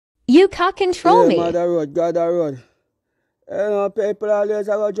You can't control me. Mother road, God a road. You know, people always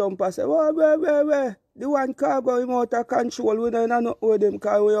have a jump and say, where? The one Khago, him out of control. We don't know nothing with him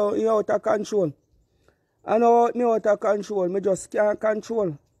because he out of control. I know me out of control. Me just can't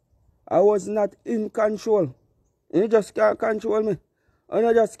control. I was not in control. You just can't control me. And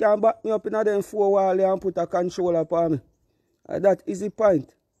you just can't back me up in them four walls and put a control upon me. That is the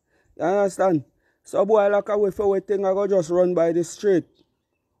point. You understand? So boy like a way for waiting, I go just run by the street.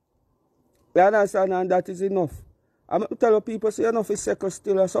 You understand? And that is enough. I'm tell people say enough is second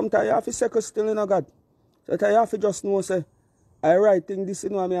still, and sometimes you have to second still, you know, God. Sometimes you have to just know, say, I writing this, you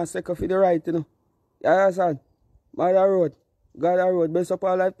know, I'm a second for the right, you know. You understand? Mother road, God a road, based up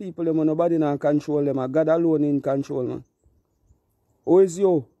all like people, them, nobody can control them, and God alone in control, man. Who is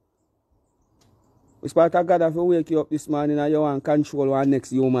you? It's part of God have to wake you up this morning and you want to control one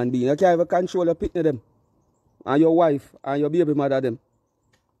next human being. You can't even control your picnic them, and your wife, and your baby mother them.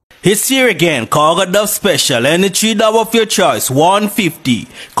 It's here again, Khago Dove Special, any $3 of your choice, $150.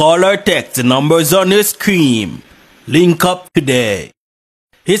 Call or text, the numbers on your screen. Link up today.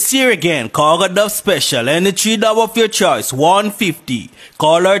 It's here again, Khago Dove Special, any $3 of your choice, $150.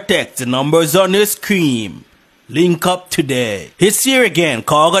 Call or text, the numbers on your screen. Link up today. It's here again,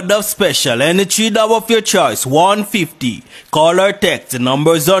 Khago Dove Special, any $3 of your choice, $150. Call or text, the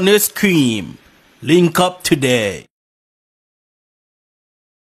numbers on your screen. Link up today.